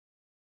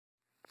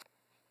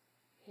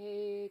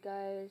Hey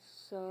guys,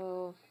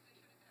 so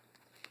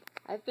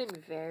I've been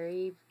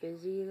very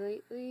busy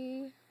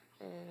lately,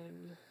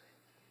 and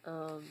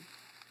you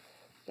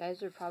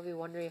guys are probably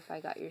wondering if I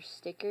got your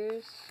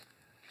stickers.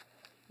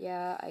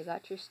 Yeah, I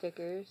got your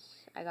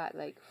stickers. I got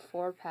like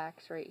 4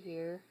 packs right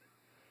here.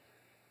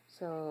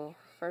 So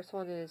first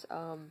one is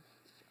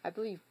I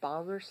believe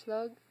Bomber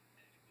Slug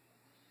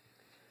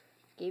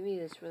gave me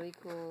this really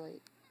cool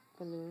like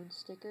balloon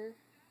sticker.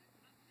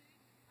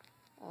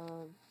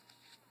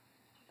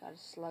 Got a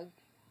Slug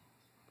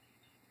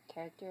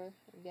character,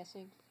 I'm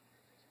guessing.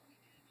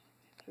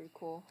 Pretty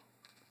cool.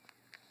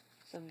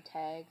 Some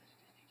tag.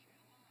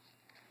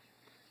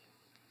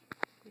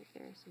 Right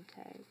there, some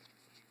tag.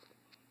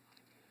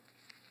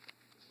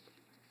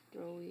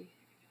 Throwy.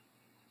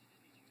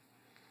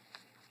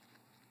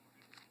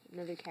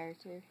 Another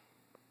character.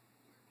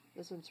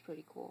 This one's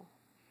pretty cool.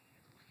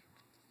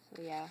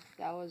 So yeah,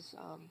 that was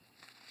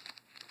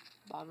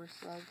Bomber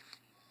Slug.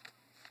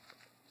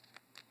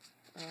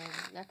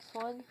 Next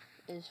one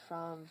is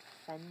from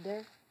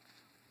Fender.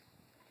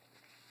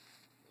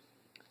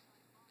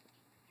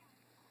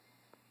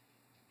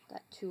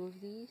 Got 2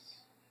 of these.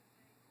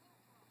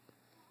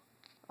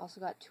 Also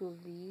got 2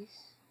 of these.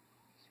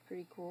 It's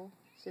pretty cool.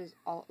 It says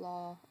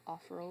Outlaw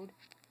Off-Road.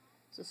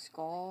 It's a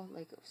skull,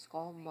 like a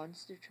skull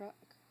monster truck.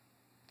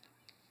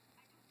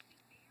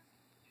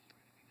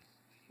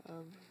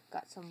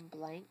 Got some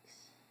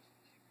blanks.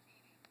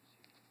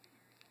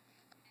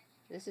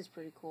 This is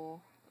pretty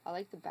cool. I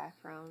like the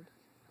background.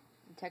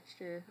 The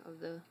texture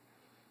of the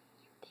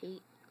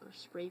paint or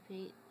spray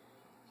paint.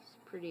 It's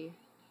pretty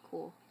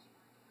cool.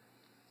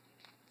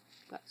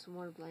 Got some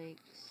more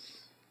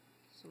blanks.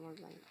 Some more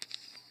blanks.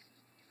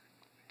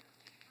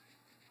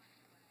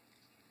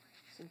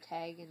 Some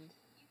tag and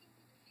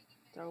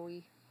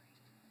throwy.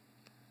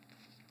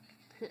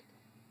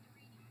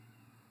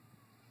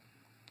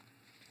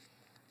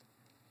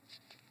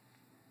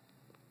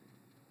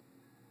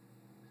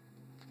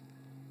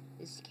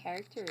 This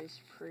character is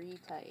pretty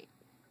tight.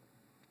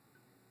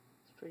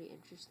 It's pretty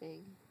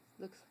interesting.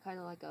 Looks kind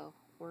of like a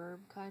worm,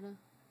 kind of.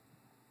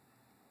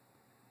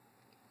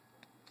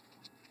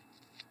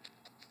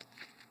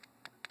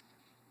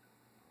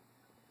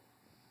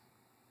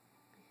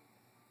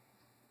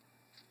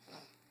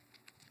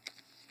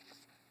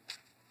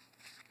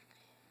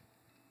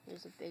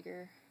 There's a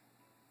bigger.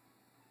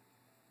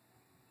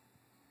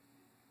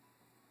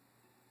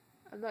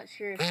 I'm not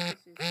sure if this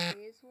is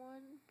his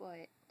one,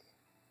 but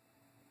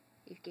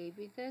he gave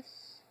me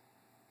this.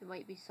 It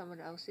might be someone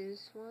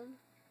else's one.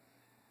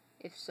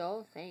 If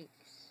so, thanks.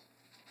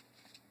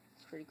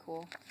 It's pretty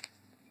cool.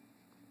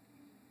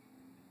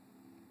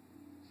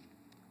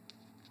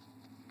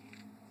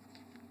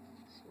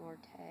 Some more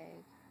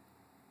tag.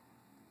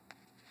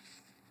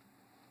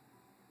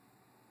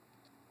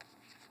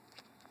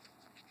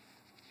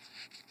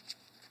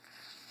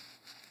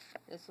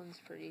 This one's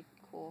pretty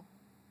cool.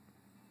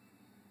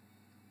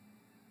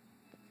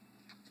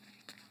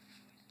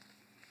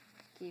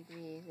 Give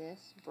me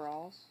this,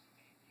 Brawls.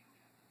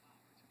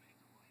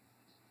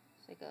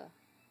 It's like a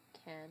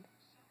can.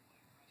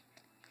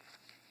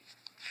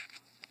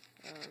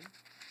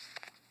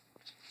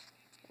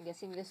 I'm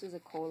guessing this is a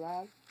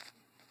collab.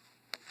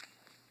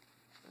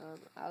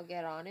 I'll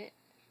get on it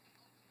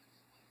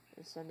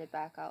and send it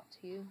back out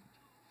to you.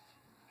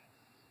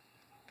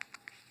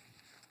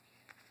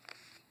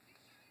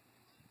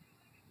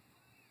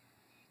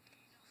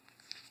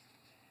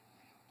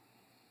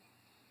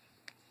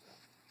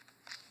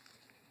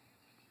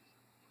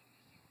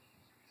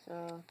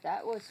 So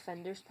that was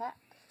Fender's pack.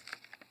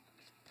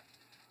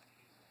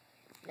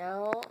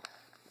 Now,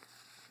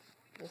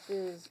 this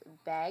is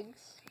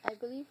Bags, I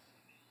believe.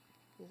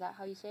 Is that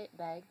how you say it?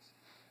 Bags.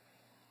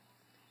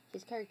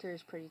 His character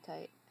is pretty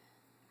tight.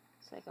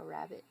 It's like a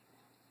rabbit.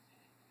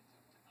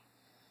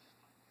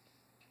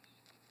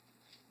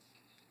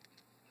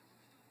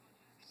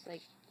 It's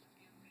like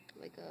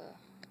a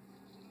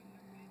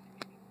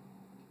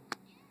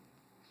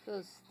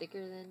feels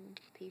thicker than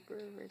paper,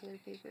 regular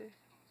paper.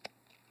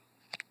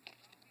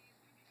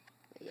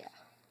 But yeah.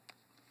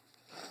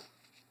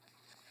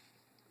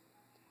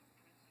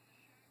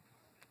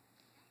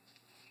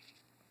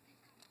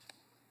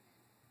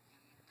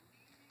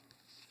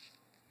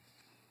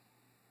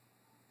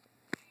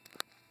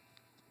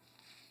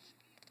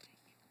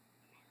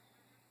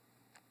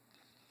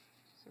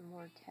 Some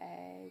more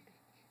tag.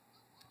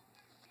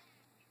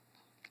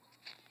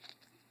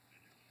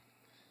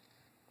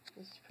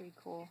 This is pretty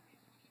cool.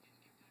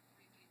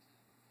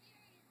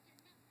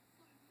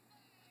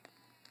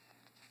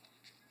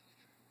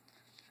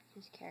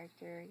 His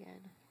character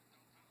again.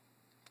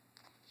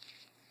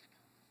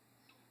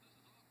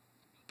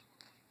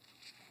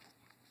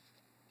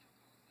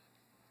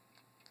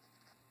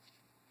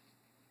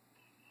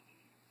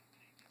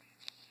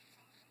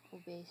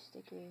 Obey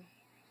sticker.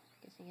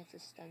 Guessing it's a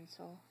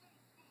stencil.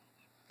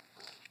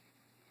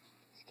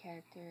 His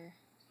character.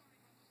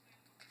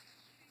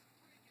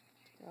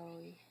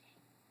 Joey.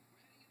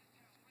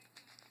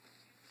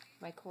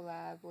 My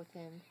collab with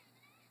him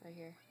right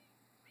here.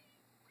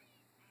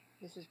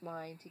 This is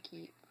mine to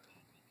keep.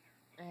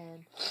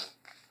 And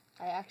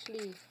I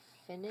actually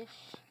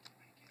finished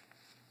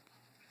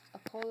a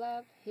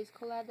collab, his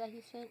collab that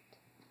he sent.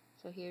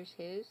 So here's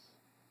his.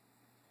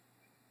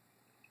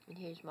 And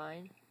here's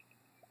mine.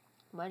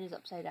 Mine is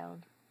upside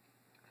down.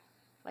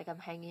 Like I'm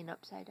hanging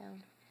upside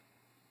down.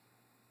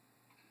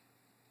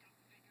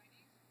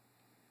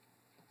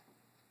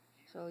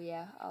 So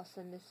yeah, I'll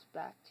send this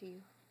back to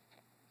you.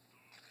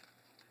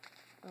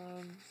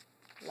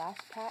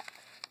 Last pack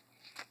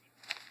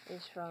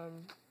is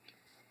from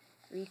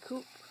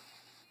Rekop.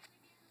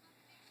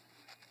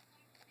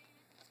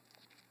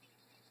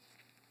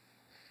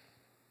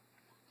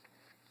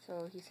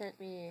 So he sent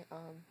me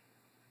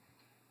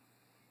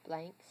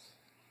blanks.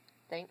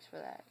 Thanks for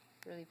that.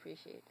 Really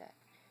appreciate that.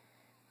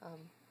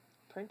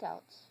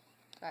 Printouts.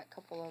 Got a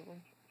couple of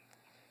them.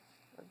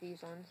 Of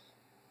these ones.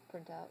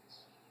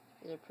 Printouts.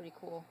 These are pretty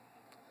cool.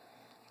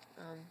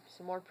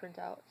 Some more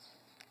printouts.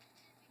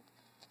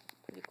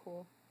 Pretty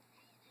cool.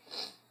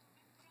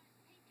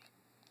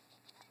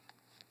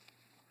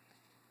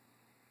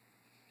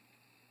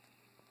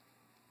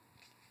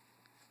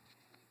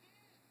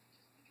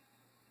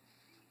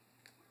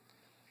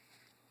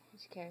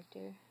 This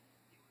character.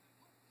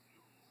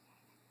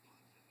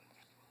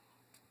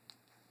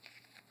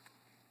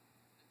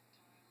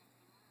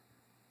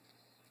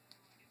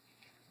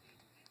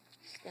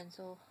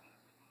 Stencil.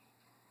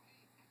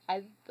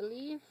 I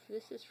believe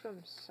this is from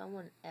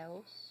someone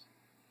else.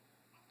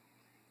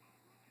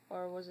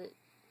 Or was it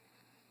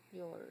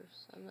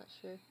yours? I'm not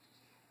sure.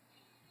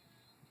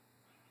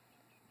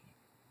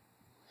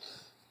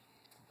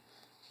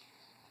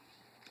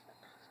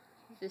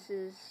 This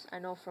is, I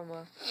know from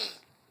a,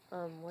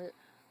 what,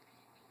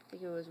 I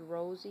think it was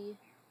Rosie.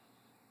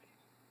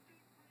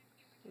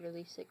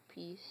 Really sick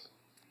piece.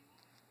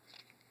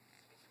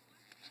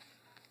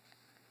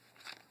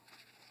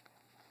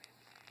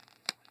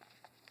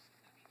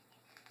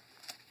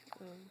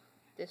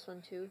 This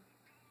one too.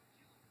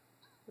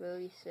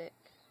 Really sick.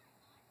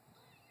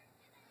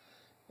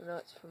 I know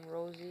it's from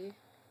Rosie.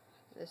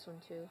 This one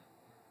too.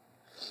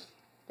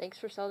 Thanks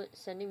for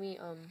sending me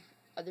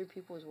other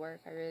people's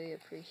work. I really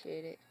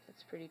appreciate it.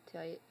 It's pretty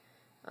tight.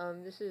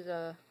 This is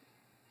a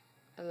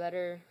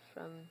letter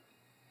from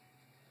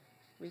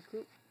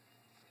Rekop.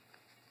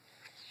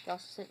 She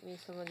also sent me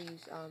some of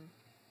these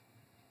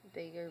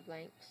bigger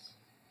blanks.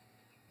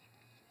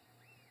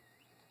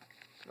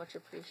 Much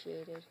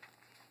appreciated.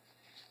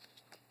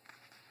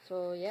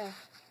 So yeah,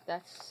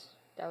 that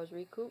was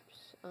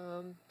Rekop's.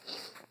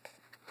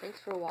 Thanks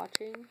for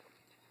watching.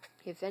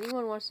 If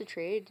anyone wants to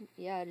trade,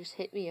 yeah, just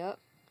hit me up.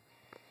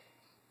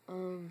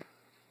 I'm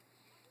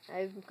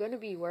gonna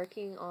be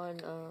working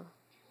on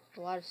a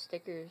lot of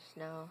stickers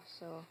now,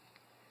 so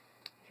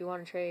if you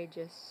want to trade,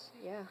 just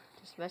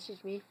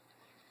message me.